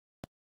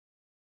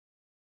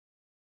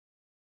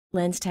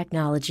lens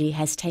technology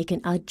has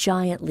taken a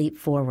giant leap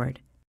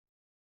forward.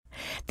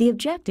 The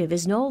objective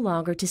is no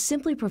longer to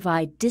simply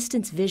provide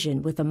distance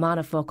vision with a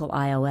monofocal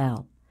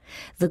IOL.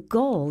 The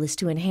goal is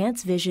to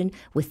enhance vision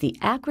with the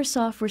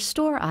AcrySof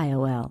Restore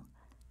IOL.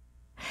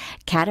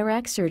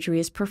 Cataract surgery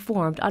is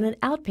performed on an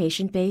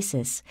outpatient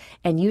basis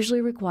and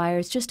usually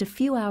requires just a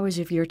few hours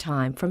of your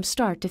time from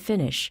start to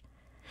finish.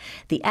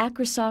 The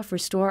AcrySof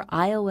Restore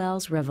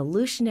IOL's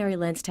revolutionary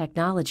lens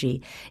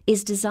technology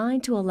is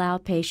designed to allow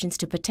patients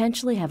to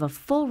potentially have a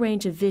full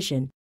range of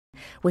vision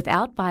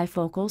without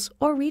bifocals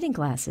or reading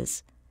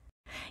glasses.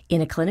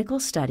 In a clinical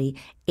study,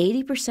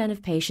 80%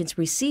 of patients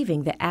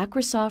receiving the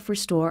AcrySof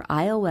Restore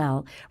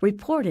IOL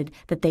reported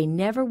that they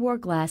never wore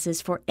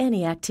glasses for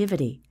any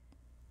activity.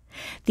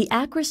 The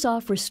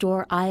AcrySof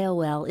Restore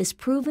IOL is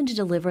proven to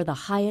deliver the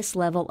highest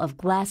level of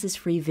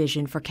glasses-free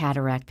vision for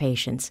cataract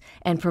patients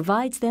and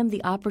provides them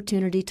the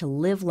opportunity to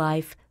live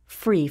life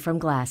free from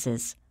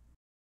glasses.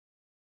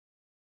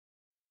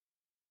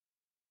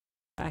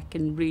 I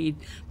can read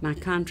my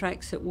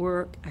contracts at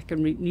work, I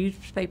can read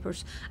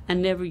newspapers. I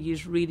never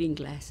use reading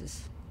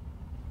glasses.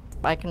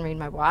 I can read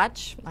my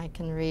watch, I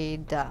can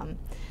read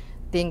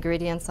the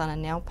ingredients on a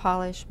nail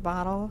polish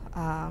bottle.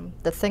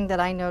 The thing that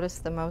I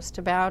noticed the most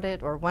about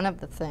it, or one of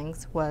the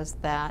things, was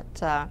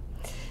that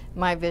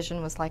my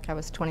vision was like I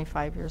was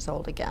 25 years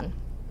old again,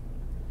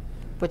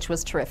 which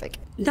was terrific.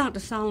 Dr.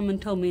 Solomon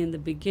told me in the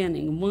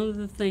beginning, one of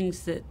the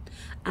things that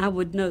I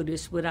would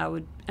notice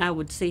I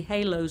would see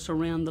halos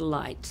around the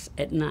lights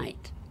at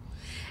night.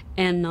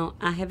 And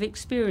I have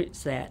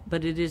experienced that,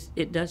 but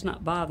it does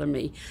not bother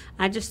me.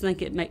 I just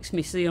think it makes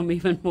me see them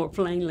even more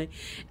plainly.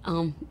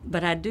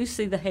 But I do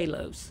see the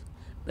halos,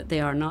 but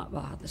they are not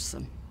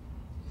bothersome.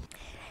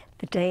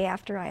 The day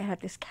after I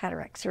had this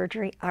cataract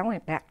surgery, I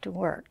went back to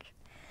work.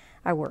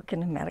 I work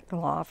in a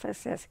medical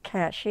office as a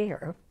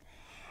cashier,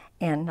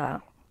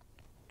 and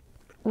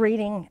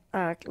reading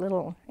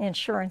little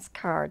insurance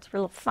cards,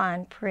 real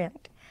fine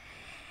print,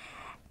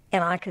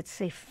 and I could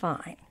see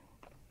fine.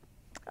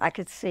 I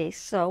could see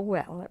so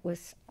well.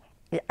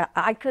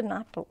 I could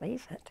not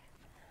believe it.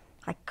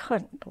 I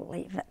couldn't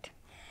believe it.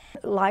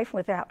 Life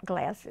without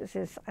glasses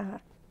is,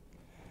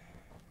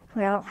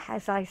 well,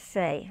 as I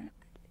say,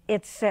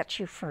 it sets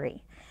you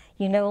free.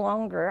 You no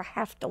longer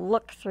have to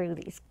look through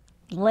these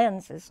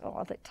lenses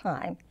all the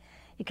time.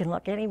 You can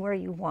look anywhere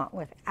you want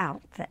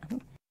without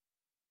them.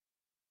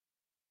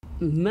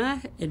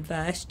 My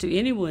advice to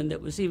anyone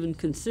that was even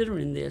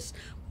considering this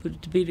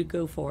would be to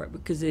go for it,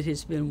 because it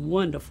has been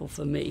wonderful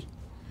for me.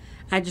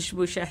 I just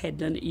wish I had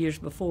done it years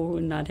before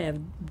and not have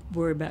to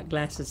worry about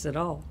glasses at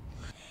all.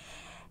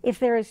 If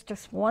there is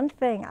just one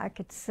thing I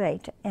could say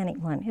to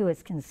anyone who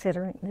is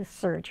considering this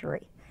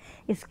surgery,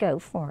 is go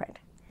for it.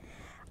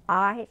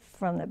 I,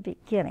 from the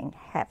beginning,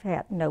 have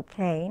had no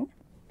pain.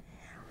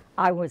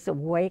 I was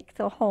awake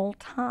the whole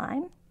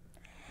time.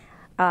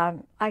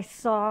 I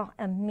saw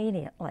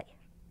immediately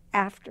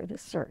after the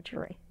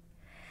surgery.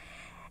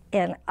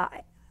 And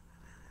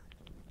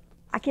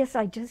I guess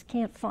I just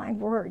can't find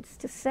words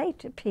to say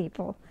to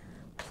people,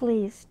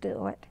 please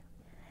do it.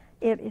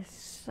 It is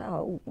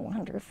so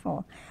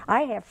wonderful.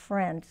 I have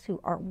friends who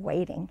are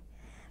waiting.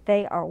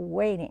 They are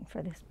waiting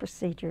for this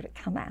procedure to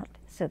come out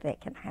so they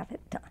can have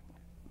it done.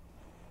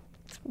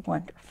 It's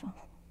wonderful.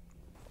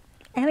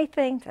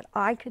 Anything that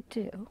I could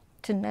do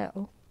to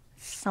know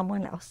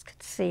someone else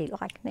could see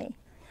like me,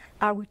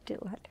 I would do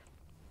it.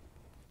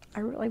 I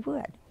really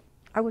would.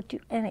 I would do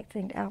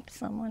anything to help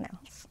someone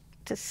else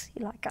to see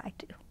like I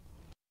do.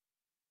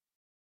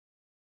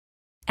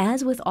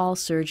 As with all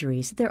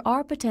surgeries, there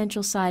are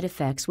potential side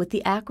effects with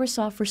the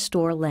AcrySof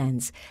Restore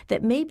lens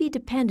that may be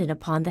dependent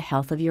upon the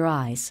health of your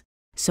eyes.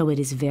 So it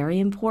is very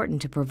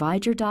important to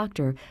provide your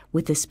doctor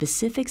with the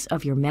specifics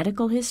of your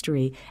medical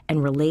history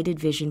and related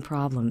vision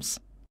problems.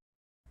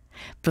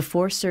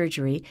 Before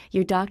surgery,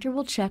 your doctor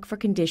will check for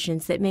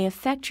conditions that may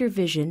affect your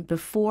vision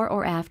before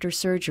or after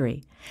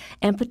surgery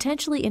and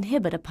potentially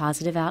inhibit a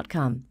positive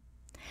outcome.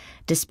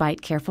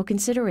 Despite careful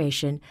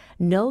consideration,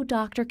 no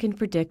doctor can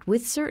predict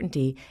with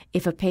certainty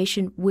if a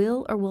patient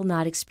will or will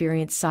not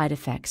experience side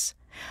effects,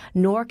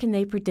 nor can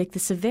they predict the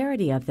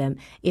severity of them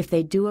if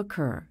they do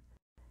occur,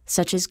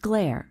 such as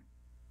glare,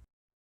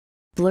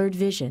 blurred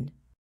vision,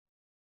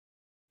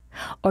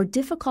 or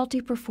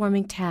difficulty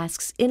performing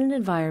tasks in an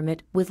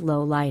environment with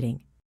low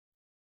lighting.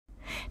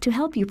 To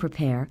help you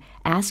prepare,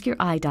 ask your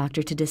eye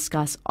doctor to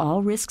discuss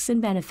all risks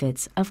and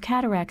benefits of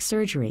cataract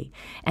surgery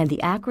and the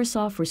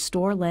AcrySof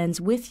Restore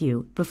lens with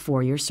you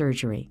before your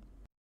surgery.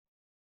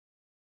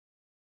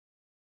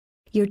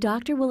 Your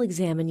doctor will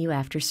examine you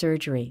after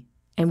surgery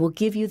and will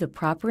give you the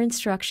proper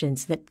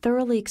instructions that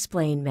thoroughly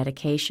explain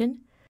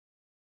medication,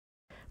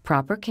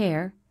 proper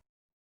care,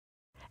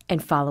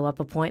 and follow-up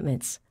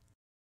appointments.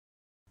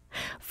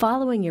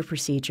 Following your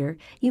procedure,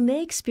 you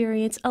may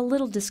experience a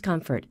little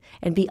discomfort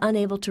and be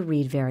unable to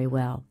read very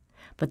well,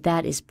 but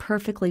that is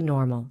perfectly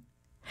normal.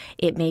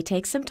 It may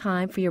take some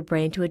time for your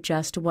brain to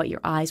adjust to what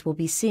your eyes will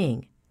be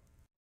seeing.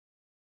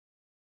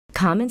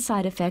 Common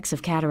side effects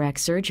of cataract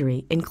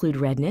surgery include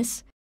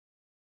redness,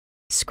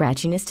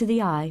 scratchiness to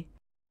the eye,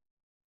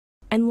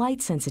 and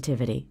light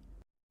sensitivity.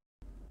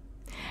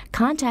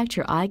 Contact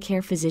your eye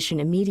care physician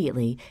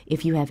immediately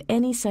if you have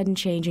any sudden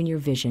change in your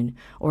vision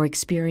or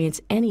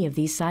experience any of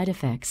these side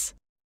effects.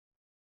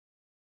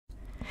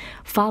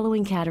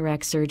 Following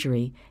cataract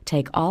surgery,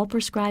 take all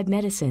prescribed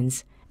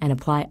medicines and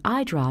apply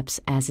eye drops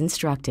as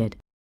instructed.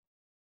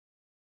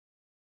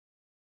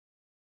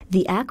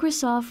 The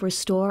AcrySof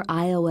Restore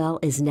IOL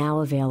is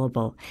now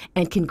available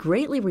and can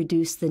greatly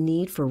reduce the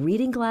need for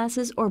reading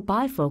glasses or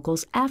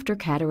bifocals after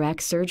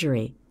cataract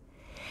surgery.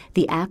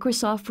 The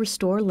AcrySof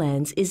Restore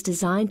lens is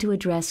designed to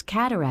address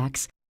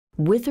cataracts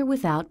with or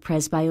without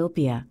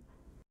presbyopia.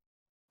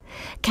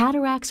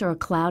 Cataracts are a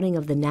clouding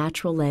of the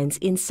natural lens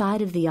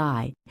inside of the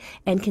eye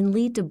and can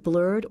lead to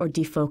blurred or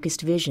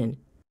defocused vision.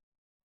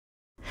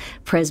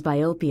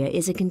 Presbyopia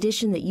is a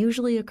condition that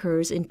usually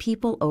occurs in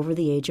people over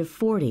the age of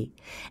 40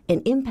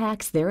 and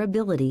impacts their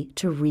ability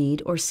to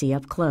read or see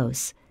up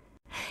close.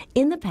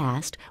 In the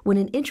past, when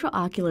an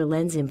intraocular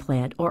lens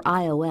implant, or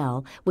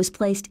IOL, was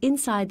placed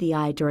inside the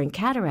eye during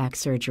cataract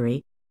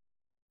surgery,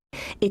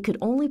 it could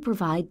only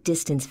provide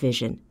distance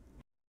vision.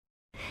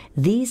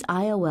 These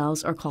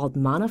IOLs are called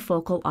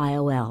monofocal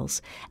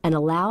IOLs and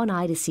allow an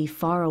eye to see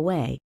far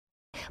away,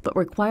 but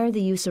require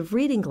the use of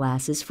reading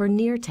glasses for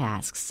near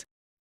tasks.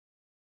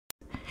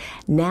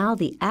 Now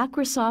the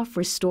AcrySof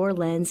Restore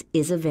lens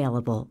is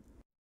available.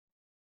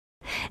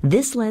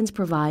 This lens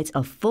provides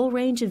a full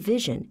range of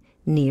vision,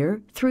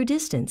 near through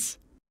distance.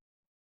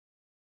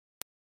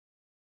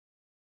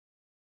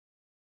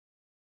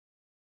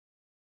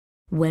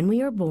 When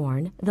we are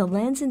born, the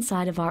lens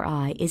inside of our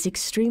eye is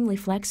extremely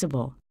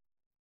flexible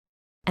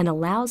and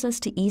allows us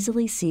to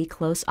easily see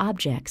close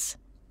objects.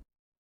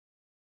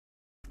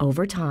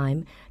 Over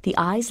time, the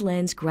eye's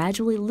lens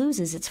gradually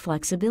loses its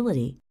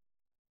flexibility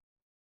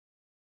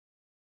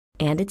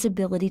and its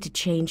ability to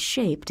change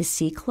shape to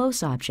see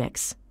close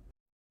objects.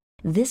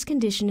 This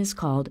condition is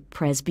called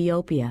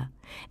presbyopia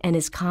and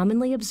is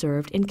commonly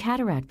observed in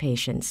cataract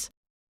patients.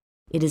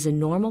 It is a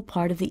normal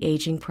part of the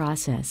aging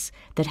process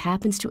that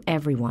happens to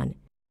everyone,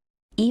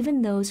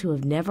 even those who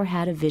have never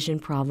had a vision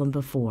problem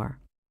before.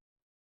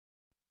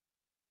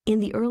 In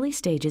the early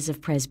stages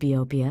of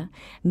presbyopia,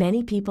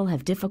 many people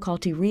have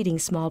difficulty reading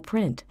small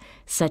print,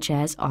 such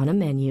as on a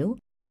menu,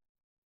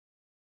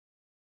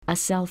 a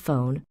cell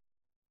phone,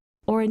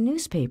 or a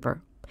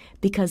newspaper,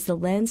 because the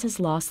lens has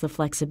lost the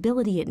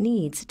flexibility it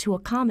needs to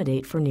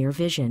accommodate for near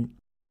vision.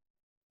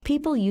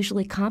 People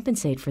usually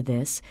compensate for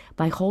this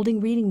by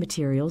holding reading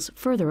materials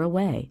further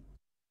away.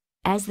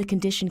 As the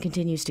condition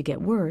continues to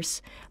get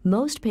worse,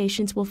 most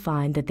patients will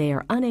find that they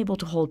are unable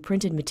to hold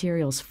printed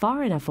materials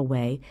far enough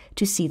away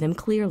to see them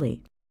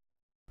clearly.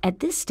 At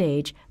this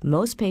stage,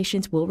 most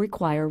patients will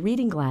require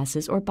reading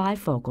glasses or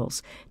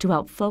bifocals to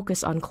help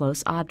focus on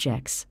close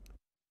objects.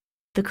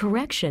 The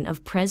correction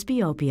of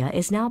presbyopia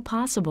is now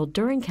possible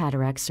during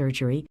cataract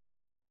surgery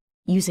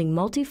using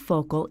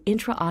multifocal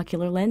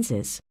intraocular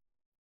lenses.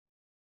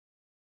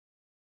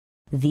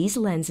 These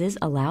lenses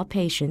allow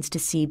patients to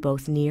see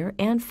both near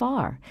and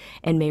far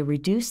and may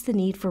reduce the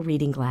need for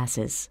reading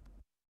glasses.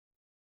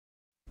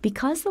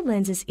 Because the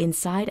lenses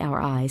inside our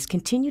eyes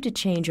continue to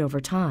change over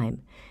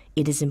time,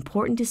 it is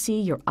important to see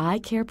your eye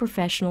care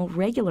professional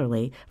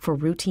regularly for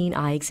routine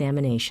eye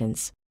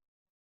examinations.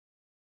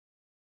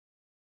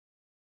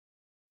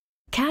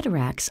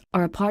 Cataracts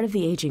are a part of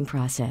the aging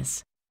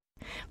process,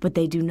 but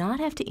they do not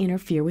have to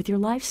interfere with your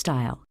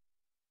lifestyle.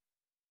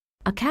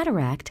 A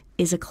cataract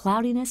is a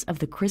cloudiness of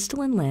the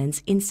crystalline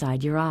lens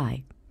inside your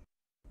eye.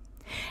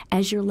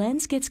 As your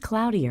lens gets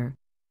cloudier,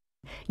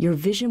 your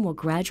vision will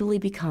gradually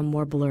become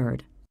more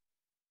blurred.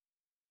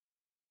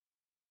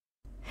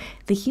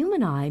 The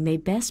human eye may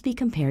best be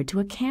compared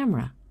to a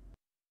camera.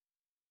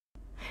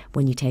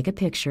 When you take a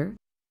picture,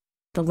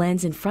 the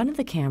lens in front of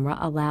the camera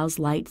allows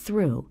light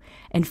through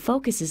and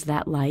focuses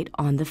that light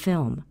on the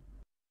film.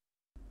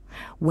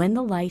 When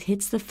the light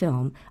hits the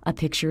film, a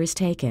picture is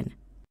taken.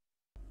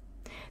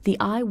 The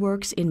eye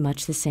works in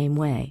much the same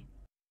way.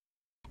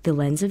 The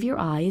lens of your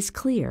eye is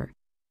clear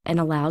and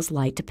allows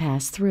light to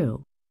pass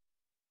through.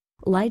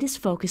 Light is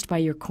focused by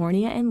your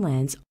cornea and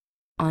lens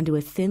onto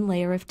a thin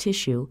layer of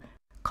tissue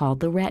called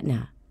the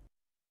retina.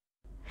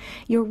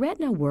 Your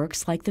retina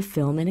works like the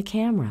film in a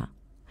camera.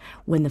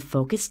 When the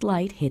focused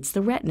light hits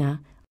the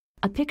retina,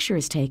 a picture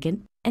is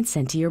taken and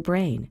sent to your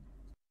brain.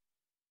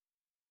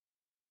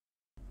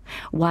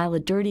 While a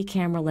dirty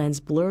camera lens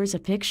blurs a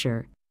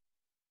picture,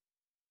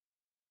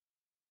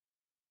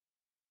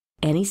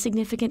 any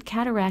significant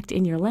cataract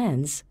in your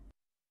lens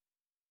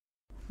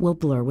will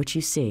blur what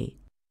you see.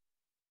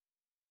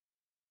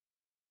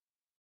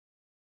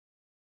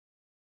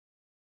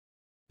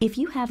 If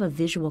you have a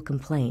visual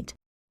complaint,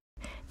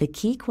 the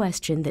key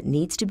question that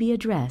needs to be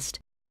addressed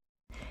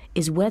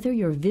is whether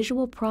your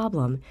visual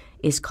problem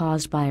is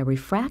caused by a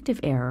refractive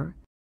error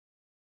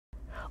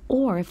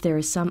or if there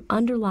is some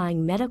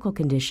underlying medical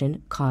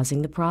condition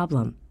causing the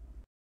problem.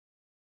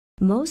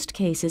 Most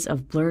cases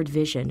of blurred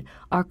vision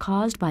are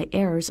caused by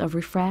errors of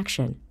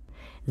refraction,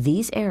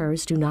 These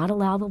errors do not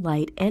allow the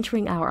light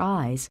entering our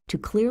eyes to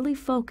clearly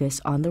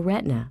focus on the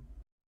retina.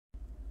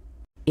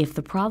 If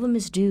the problem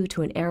is due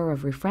to an error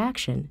of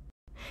refraction,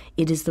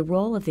 it is the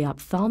role of the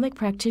ophthalmic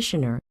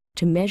practitioner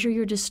to measure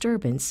your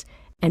disturbance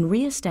and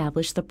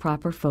reestablish the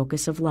proper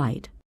focus of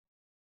light,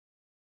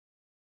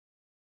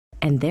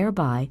 and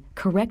thereby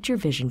correct your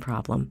vision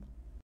problem.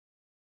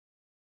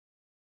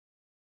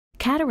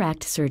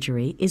 Cataract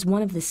surgery is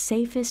one of the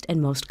safest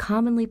and most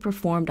commonly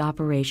performed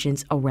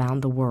operations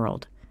around the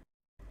world.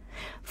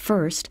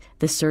 First,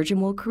 the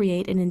surgeon will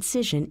create an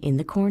incision in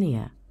the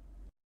cornea.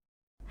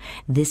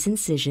 This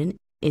incision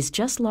is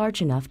just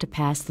large enough to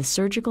pass the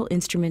surgical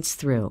instruments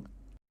through.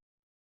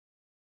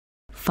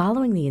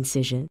 Following the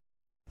incision,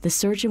 the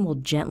surgeon will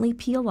gently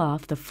peel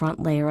off the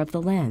front layer of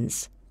the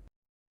lens.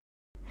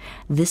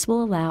 This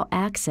will allow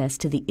access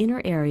to the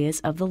inner areas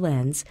of the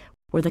lens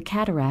where the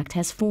cataract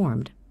has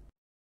formed.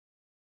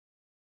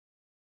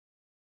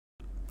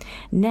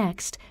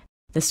 Next,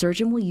 the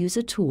surgeon will use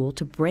a tool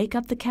to break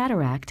up the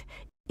cataract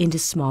into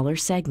smaller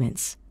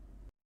segments.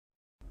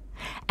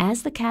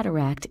 As the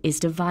cataract is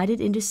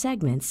divided into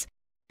segments,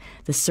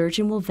 the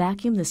surgeon will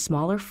vacuum the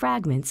smaller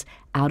fragments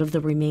out of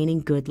the remaining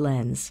good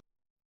lens.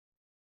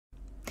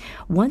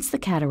 Once the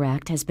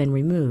cataract has been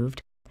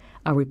removed,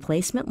 a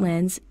replacement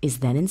lens is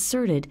then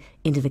inserted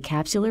into the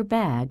capsular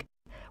bag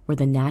where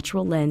the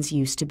natural lens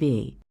used to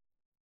be.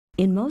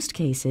 In most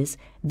cases,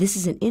 this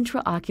is an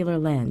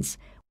intraocular lens,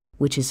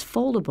 which is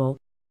foldable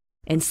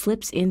and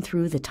slips in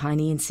through the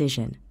tiny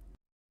incision.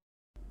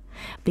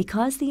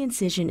 Because the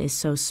incision is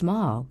so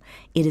small,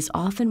 it is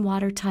often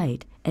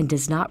watertight and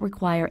does not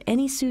require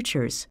any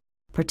sutures,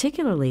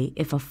 particularly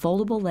if a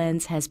foldable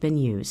lens has been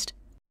used.